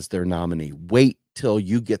as their nominee. Wait till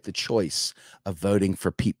you get the choice of voting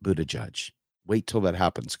for Pete Buttigieg. Wait till that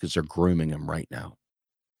happens because they're grooming him right now.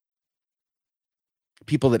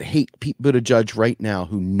 People that hate Pete Buttigieg right now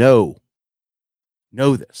who know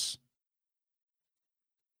this.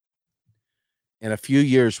 In a few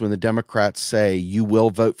years, when the Democrats say you will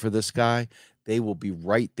vote for this guy, they will be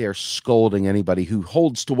right there scolding anybody who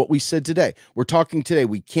holds to what we said today. We're talking today.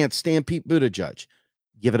 We can't stand Pete Buttigieg.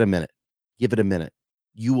 Give it a minute. Give it a minute.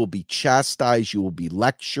 You will be chastised. You will be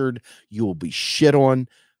lectured. You will be shit on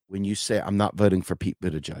when you say, I'm not voting for Pete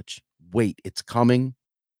Buttigieg. Wait, it's coming.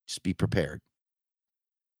 Just be prepared.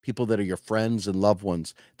 People that are your friends and loved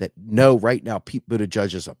ones that know right now Pete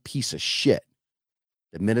Buttigieg is a piece of shit.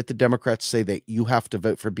 The minute the Democrats say that you have to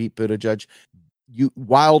vote for Pete Buttigieg,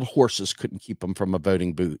 wild horses couldn't keep him from a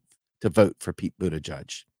voting booth to vote for Pete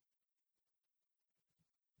Buttigieg.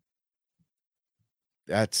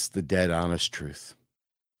 That's the dead honest truth.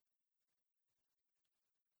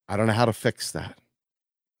 I don't know how to fix that.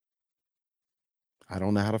 I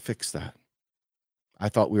don't know how to fix that. I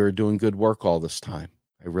thought we were doing good work all this time.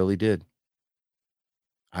 I really did.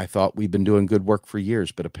 I thought we've been doing good work for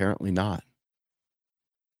years, but apparently not.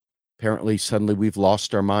 Apparently, suddenly we've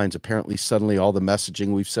lost our minds. Apparently, suddenly all the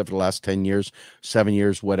messaging we've said for the last 10 years, 7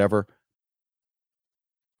 years, whatever,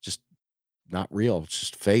 just not real. It's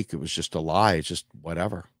just fake. It was just a lie. It's just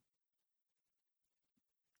whatever.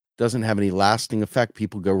 Doesn't have any lasting effect.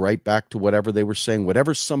 People go right back to whatever they were saying.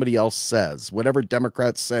 Whatever somebody else says, whatever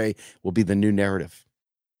Democrats say will be the new narrative.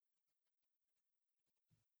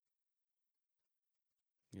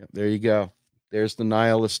 Yep, there you go. There's the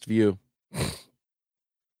nihilist view.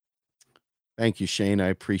 Thank you, Shane. I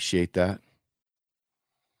appreciate that.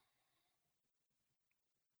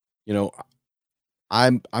 You know,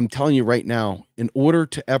 I'm telling you right now, in order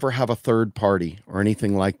to ever have a third party or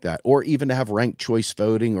anything like that, or even to have ranked choice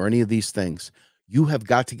voting or any of these things, you have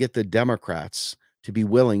got to get the Democrats to be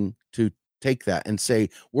willing to take that and say,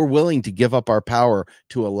 we're willing to give up our power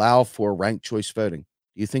to allow for ranked choice voting.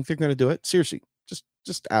 Do you think they're going to do it? Seriously,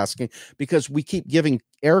 just asking, because we keep giving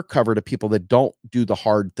air cover to people that don't do the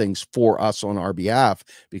hard things for us on our behalf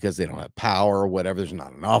because they don't have power or whatever. There's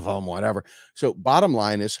not enough of them, whatever. So bottom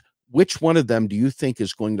line is, which one of them do you think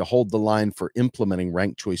is going to hold the line for implementing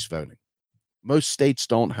ranked choice voting? Most states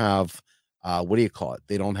don't have, what do you call it?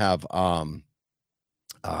 They don't have,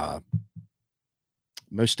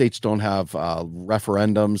 most states don't have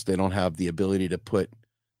referendums. They don't have the ability to put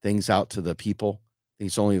things out to the people.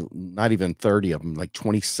 It's only not even 30 of them, like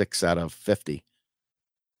 26 out of 50.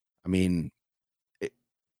 I mean, it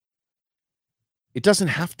doesn't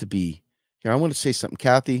have to be. Here, I want to say something,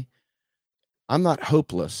 Kathy. I'm not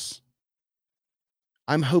hopeless.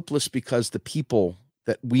 I'm hopeless because the people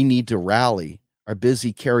that we need to rally are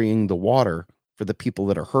busy carrying the water for the people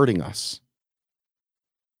that are hurting us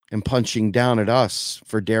and punching down at us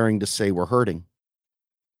for daring to say we're hurting,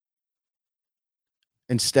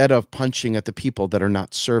 instead of punching at the people that are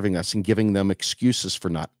not serving us and giving them excuses for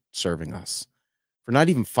not serving us, for not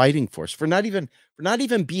even fighting for us, for not even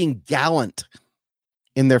being gallant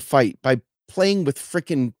in their fight by playing with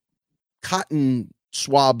freaking cotton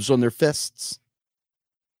swabs on their fists.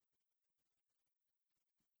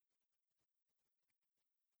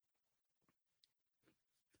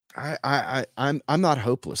 I'm not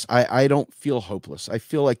hopeless. I don't feel hopeless. I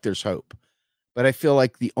feel like there's hope, but I feel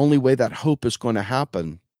like the only way that hope is going to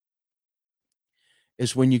happen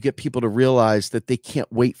is when you get people to realize that they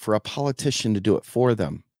can't wait for a politician to do it for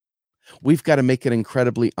them. We've got to make it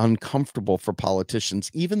incredibly uncomfortable for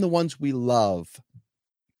politicians, even the ones we love,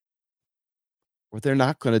 or they're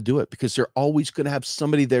not going to do it because they're always going to have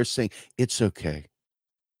somebody there saying, it's okay.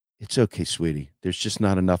 It's okay, sweetie. There's just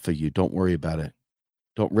not enough of you. Don't worry about it.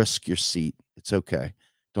 Don't risk your seat. It's okay.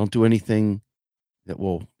 Don't do anything that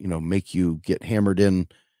will, make you get hammered in,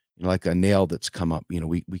 like a nail that's come up.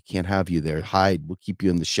 We can't have you there. Hide. We'll keep you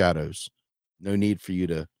in the shadows. No need for you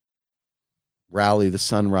to rally the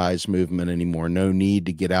sunrise movement anymore. No need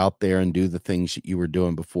to get out there and do the things that you were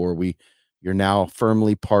doing before. You're now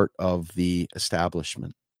firmly part of the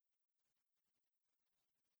establishment.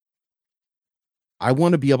 I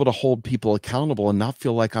want to be able to hold people accountable and not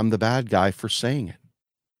feel like I'm the bad guy for saying it.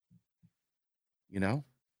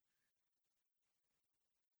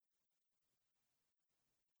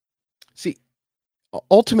 See,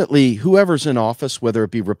 ultimately, whoever's in office, whether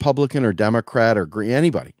it be Republican or Democrat or Green,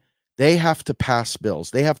 anybody, they have to pass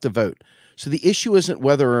bills. They have to vote. So the issue isn't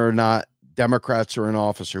whether or not Democrats are in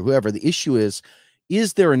office or whoever. The issue is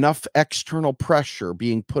there enough external pressure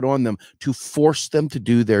being put on them to force them to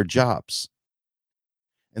do their jobs?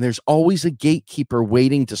 And there's always a gatekeeper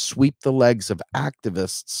waiting to sweep the legs of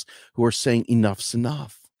activists who are saying enough's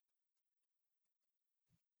enough.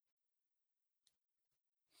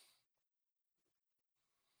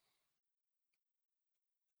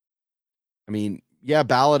 I mean, yeah,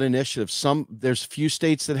 ballot initiative. There's few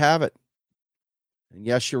states that have it. And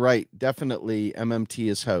yes, you're right. Definitely MMT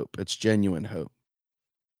is hope. It's genuine hope.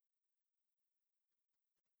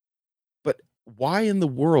 But why in the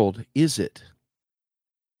world is it?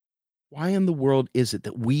 Why in the world is it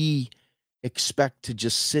that we expect to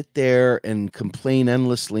just sit there and complain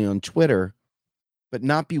endlessly on Twitter, but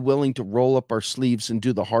not be willing to roll up our sleeves and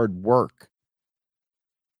do the hard work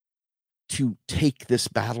to take this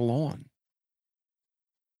battle on?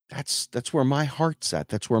 That's where my heart's at.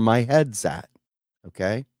 That's where my head's at.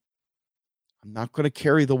 Okay. I'm not going to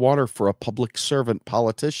carry the water for a public servant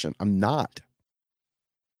politician. I'm not.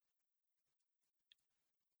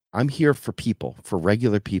 I'm here for people, for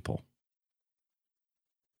regular people.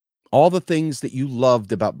 All the things that you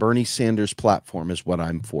loved about Bernie Sanders' platform is what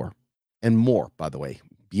I'm for. And more, by the way.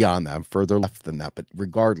 beyond that. I'm further left than that. But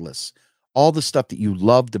regardless, all the stuff that you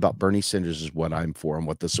loved about Bernie Sanders is what I'm for and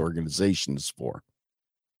what this organization is for.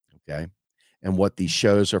 Okay. And what these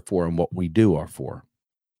shows are for and what we do are for.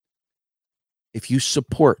 If you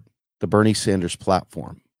support the Bernie Sanders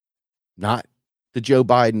platform, not the Joe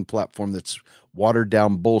Biden platform that's watered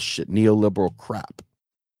down bullshit, neoliberal crap,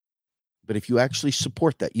 but if you actually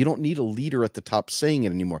support that, you don't need a leader at the top saying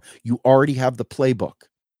it anymore. You already have the playbook.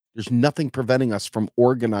 There's nothing preventing us from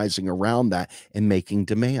organizing around that and making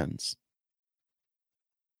demands.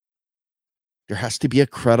 There has to be a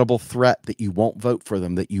credible threat that you won't vote for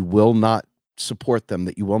them, that you will not support them,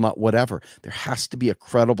 that you will not whatever. There has to be a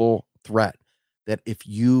credible threat that if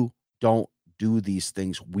you don't do these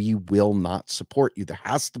things, we will not support you. There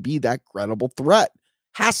has to be that credible threat.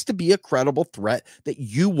 Has to be a credible threat that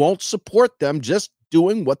you won't support them just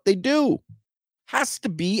doing what they do. Has to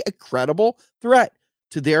be a credible threat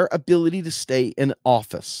to their ability to stay in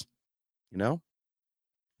office, you know?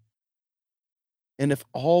 And if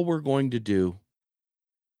all we're going to do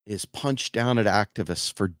is punch down at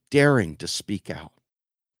activists for daring to speak out,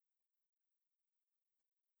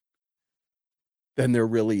 then there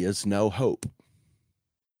really is no hope.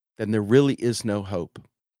 Then there really is no hope.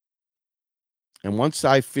 And once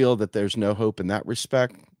I feel that there's no hope in that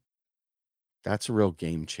respect, that's a real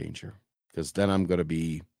game changer, because then I'm going to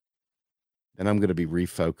be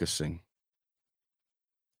refocusing.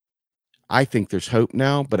 I think there's hope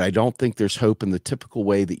now, but I don't think there's hope in the typical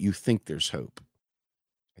way that you think there's hope.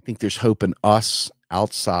 I think there's hope in us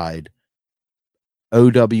outside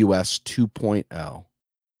OWS 2.0,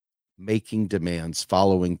 making demands,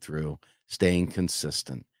 following through, staying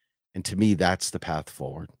consistent. And to me, that's the path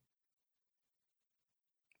forward.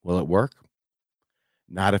 Will it work?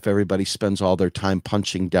 Not if everybody spends all their time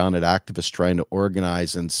punching down at activists trying to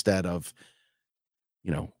organize instead of,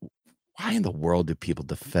 why in the world do people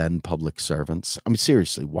defend public servants? I mean,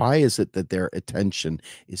 seriously, why is it that their attention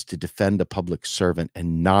is to defend a public servant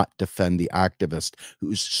and not defend the activist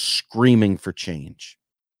who's screaming for change?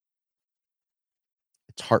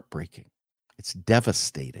 It's heartbreaking. It's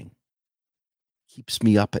devastating. Keeps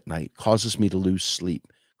me up at night, causes me to lose sleep,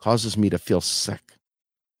 causes me to feel sick.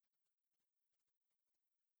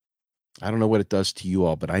 I don't know what it does to you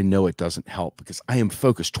all, but I know it doesn't help, because I am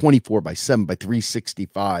focused 24/7 by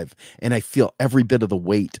 365, and I feel every bit of the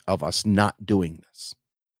weight of us not doing this.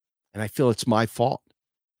 And I feel it's my fault,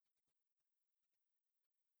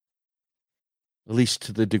 at least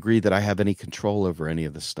to the degree that I have any control over any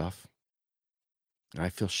of this stuff. And I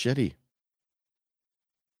feel shitty.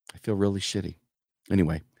 I feel really shitty.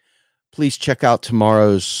 Anyway, please check out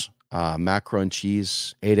tomorrow's Macro and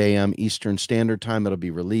Cheese, 8 a.m. Eastern Standard Time. It'll be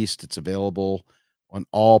released. It's available on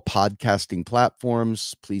all podcasting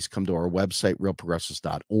platforms. Please come to our website,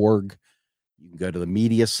 realprogressives.org. You can go to the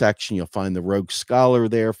media section. You'll find the Rogue Scholar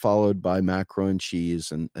there, followed by Macro and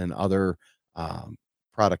Cheese and other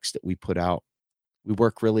products that we put out. We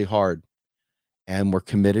work really hard, and we're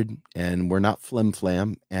committed, and we're not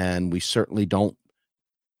flim-flam, and we certainly don't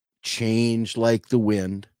change like the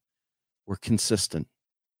wind. We're consistent.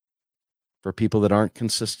 For people that aren't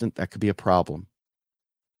consistent, that could be a problem.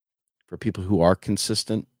 For people who are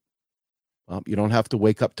consistent, well, you don't have to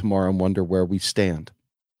wake up tomorrow and wonder where we stand.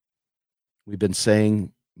 We've been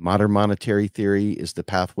saying modern monetary theory is the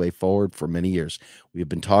pathway forward for many years. We've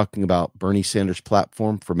been talking about Bernie Sanders'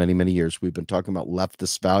 platform for many, many years. We've been talking about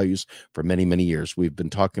leftist values for many, many years. We've been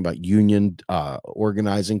talking about union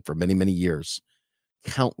organizing for many, many years.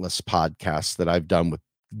 Countless podcasts that I've done with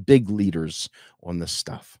big leaders on this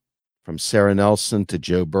stuff. From Sarah Nelson to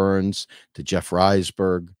Joe Burns to Jeff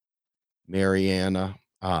Reisberg, Mariana,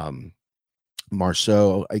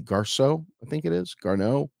 Garceau, I think it is,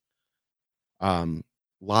 Garneau.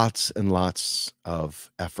 Lots and lots of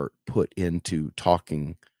effort put into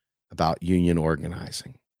talking about union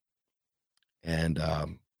organizing. And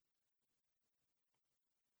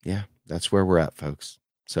yeah, that's where we're at, folks.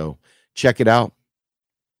 So check it out.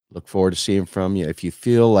 Look forward to seeing from you. If you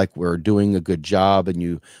feel like we're doing a good job and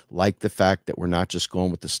you like the fact that we're not just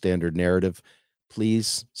going with the standard narrative,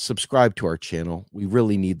 please subscribe to our channel. We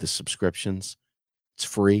really need the subscriptions. It's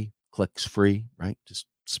free. Clicks free, right? Just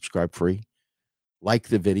subscribe free. Like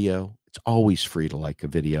the video. It's always free to like a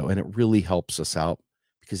video, and it really helps us out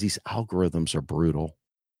because these algorithms are brutal,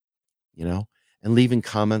 and leaving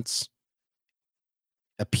comments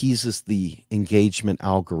appeases the engagement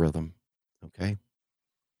algorithm, okay?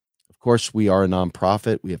 Of course, we are a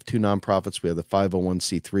nonprofit. We have two nonprofits. We have the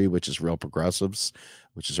 501c3, which is Real Progressives,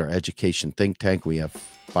 which is our education think tank. We have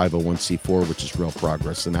 501c4, which is Real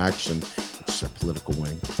Progress in Action, which is our political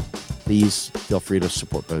wing. please feel free to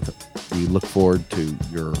support both. We look forward to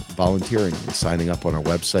your volunteering and signing up on our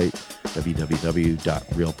website,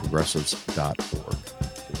 www.realprogressives.org.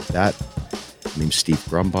 With that, my name's Steve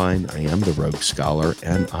Grumbine. I am the Rogue Scholar,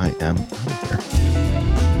 and I am out of here.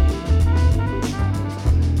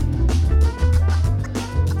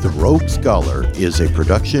 The Rogue Scholar is a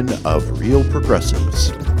production of Real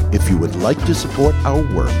Progressives. If you would like to support our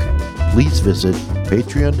work, please visit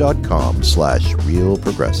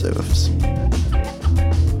patreon.com/realprogressives.